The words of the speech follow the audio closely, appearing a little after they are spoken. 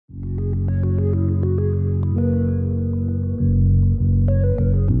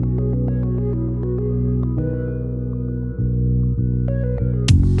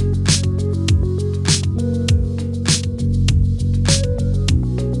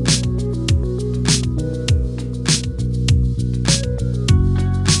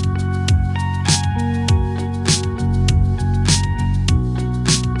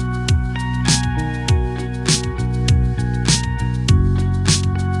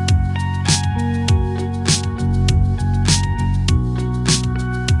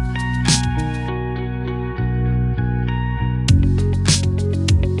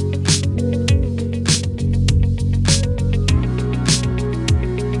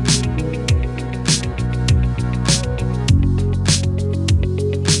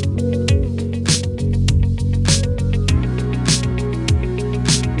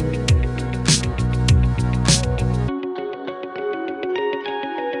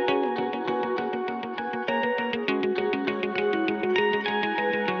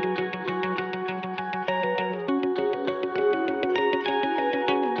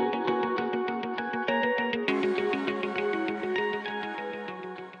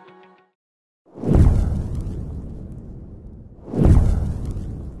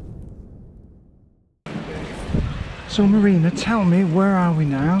So Marina, tell me, where are we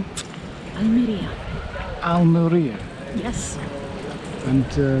now? Almería. Almería. Yes. And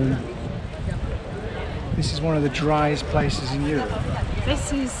this is one of the driest places in Europe.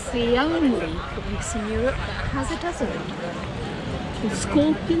 This is the only place in Europe that has a desert with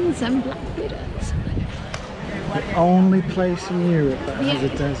scorpions and black widows. The only place in Europe that has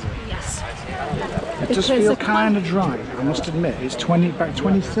a desert. Yes. It does feel kind of dry, I must admit. It's about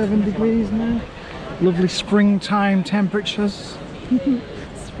 27 degrees now. Lovely springtime temperatures.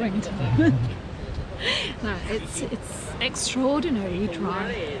 Springtime. No, it's extraordinarily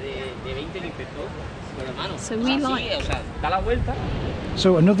dry. So we like.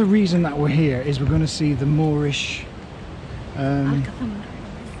 So another reason that we're here is we're going to see the Moorish. Alcazaba.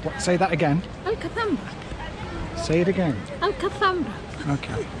 What? Say that again. Alcazaba. Say it again. Alcazaba.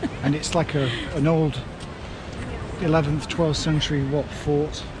 Okay. And it's like an old 11th, 12th century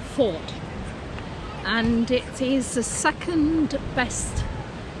fort? Fort. And it is the second best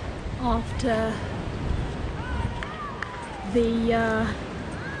after the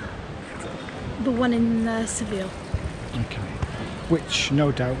one in Seville. Okay. Which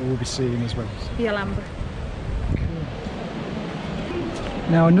no doubt we'll be seeing as well. The Alhambra.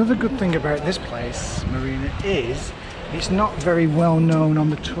 Now another good thing about this place, Marina, is it's not very well known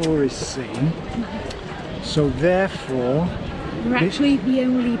on the tourist scene. So therefore... We're actually the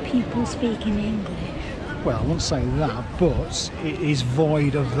only people speaking English. Well, I won't say that, but it is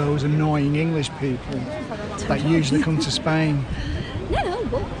void of those annoying English people that usually come to Spain. No,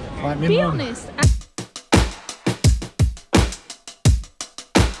 but Like me be mum. honest.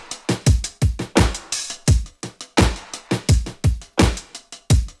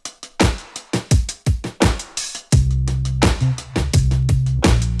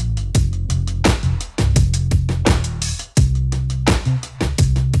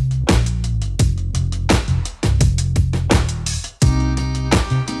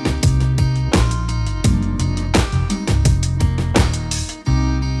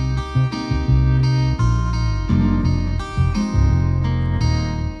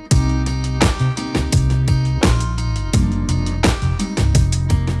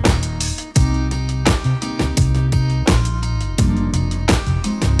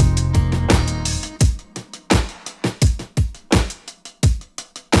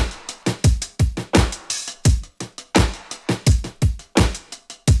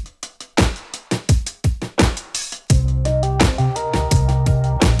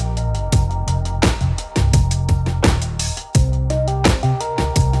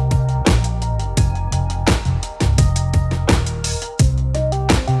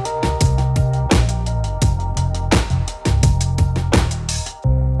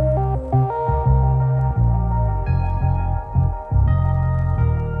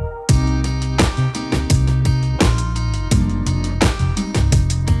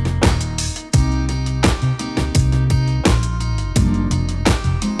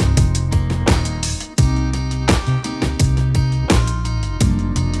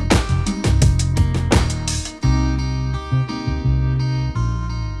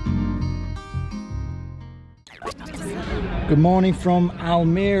 Good morning from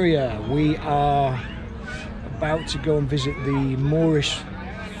Almería. We are about to go and visit the Moorish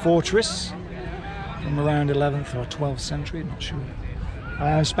fortress from around 11th or 12th century, not sure.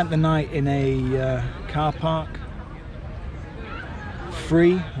 I spent the night in a car park,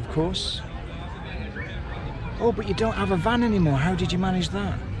 free of course. Oh, but you don't have a van anymore. How did you manage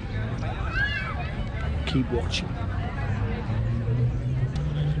that? Keep watching.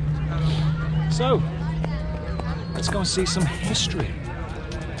 So, let's go and see some history.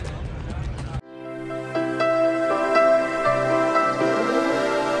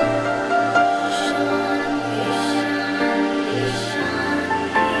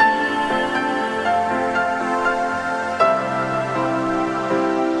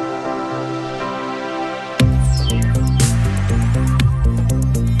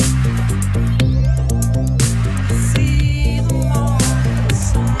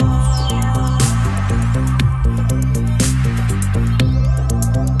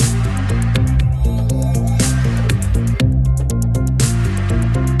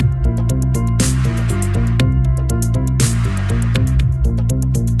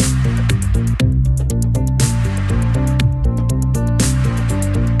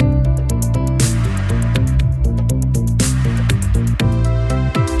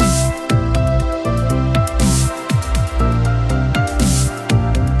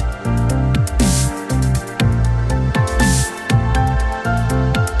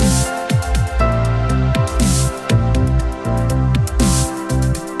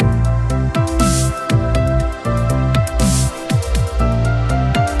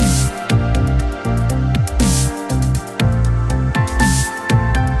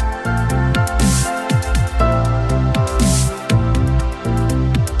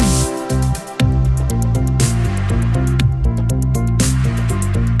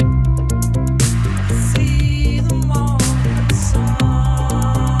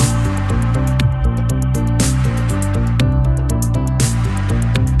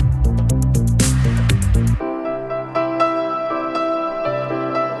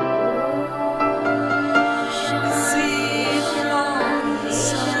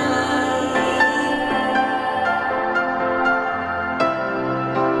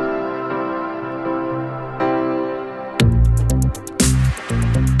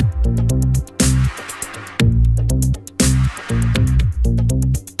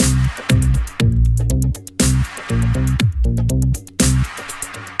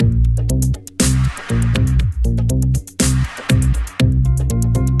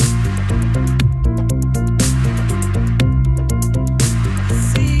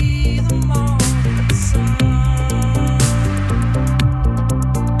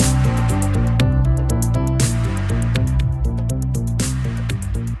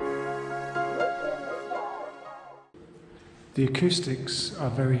 The acoustics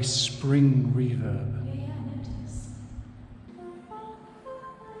are very spring reverb.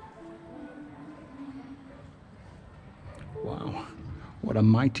 Wow, what a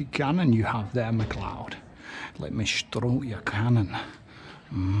mighty cannon you have there, MacLeod. Let me stroke your cannon.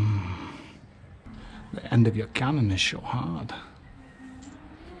 The end of your cannon is so hard.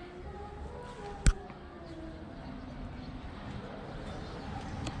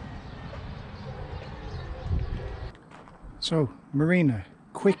 So, Marina,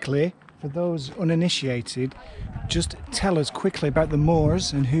 quickly, for those uninitiated, just tell us quickly about the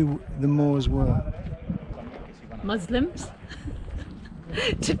Moors and who the Moors were. Muslims.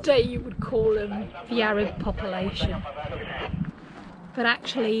 Today you would call them the Arab population. But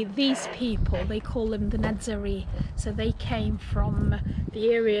actually these people, they call them the Nazari. So they came from the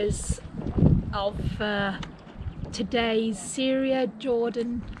areas of today's Syria,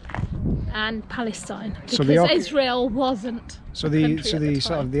 Jordan and Palestine, because Israel wasn't. So the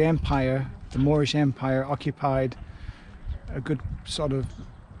sort of the empire, the Moorish Empire, occupied a good sort of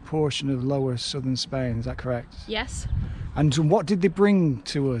portion of lower southern Spain. Is that correct? Yes. And what did they bring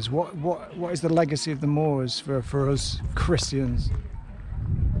to us? What is the legacy of the Moors for us Christians?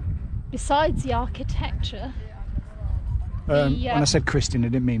 Besides the architecture. When I said Christian, I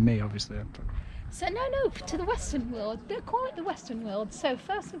didn't mean me, obviously. So no, to the Western world. They're quite the Western world. So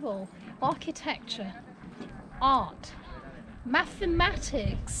first of all, architecture, art,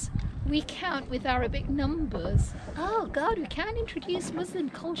 mathematics. We count with Arabic numbers. Oh God, we can't introduce Muslim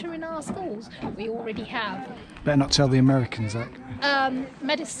culture in our schools. We already have. Better not tell the Americans that.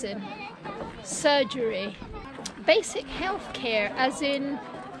 Medicine, surgery, basic healthcare, as in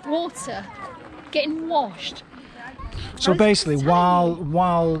water, getting washed. So basically, while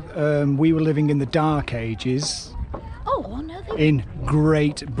we were living in the Dark Ages, in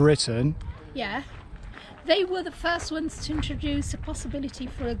Great Britain, yeah, they were the first ones to introduce a possibility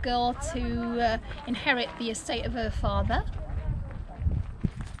for a girl to inherit the estate of her father.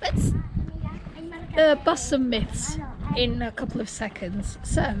 Let's bust some myths in a couple of seconds.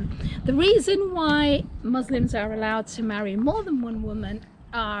 So, the reason why Muslims are allowed to marry more than one woman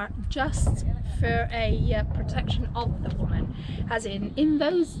are just for a protection of the woman, as in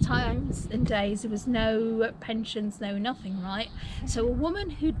those times and days there was no pensions, no nothing, right? So a woman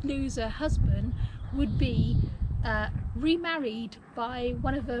who'd lose her husband would be remarried by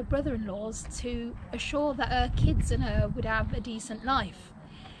one of her brother-in-laws to assure that her kids and her would have a decent life.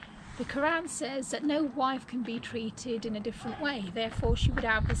 The Quran says that no wife can be treated in a different way, therefore she would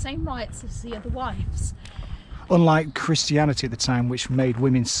have the same rights as the other wives. Unlike Christianity at the time, which made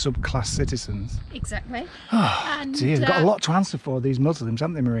women subclass citizens. Exactly. Oh, and, dear, they've got a lot to answer for, these Muslims,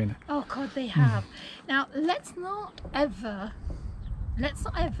 haven't they, Marina? Oh God, they have. Now, let's not ever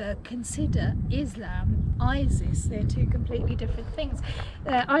consider Islam, ISIS. They're two completely different things.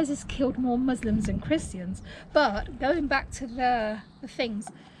 ISIS killed more Muslims than Christians. But going back to the things,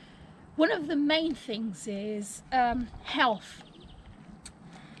 one of the main things is health.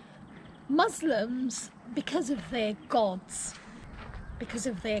 Muslims, because of their gods,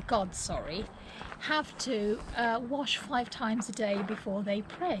 have to wash 5 times a day before they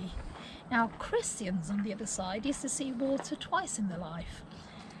pray. Now Christians, on the other side, used to see water twice in their life.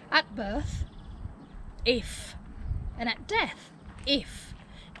 At birth, if, and at death, if.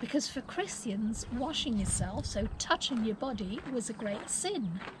 Because for Christians, washing yourself, so touching your body, was a great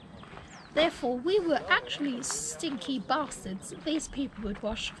sin. Therefore, we were actually stinky bastards. These people would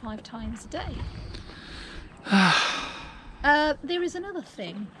wash 5 times a day. There is another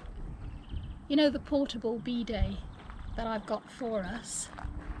thing. You know the portable bidet that I've got for us?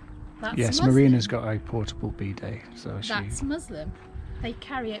 That's yes, Muslim. Marina's got a portable bidet. That's Muslim. They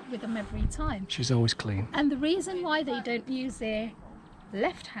carry it with them every time. She's always clean. And the reason why they don't use their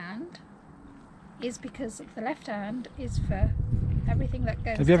left hand is because the left hand is for everything that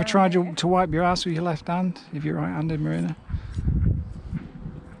goes. Have you ever tried there. to wipe your ass with your left hand, if you're right-handed, Marina?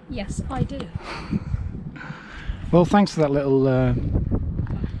 Yes, I do. Well, thanks for that little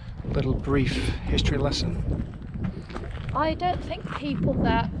brief history lesson. I don't think people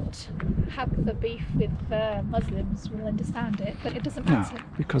that have the beef with Muslims will understand it, but it doesn't matter. No,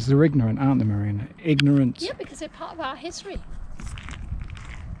 because they're ignorant, aren't they, Marina? Ignorant. Yeah, because they're part of our history.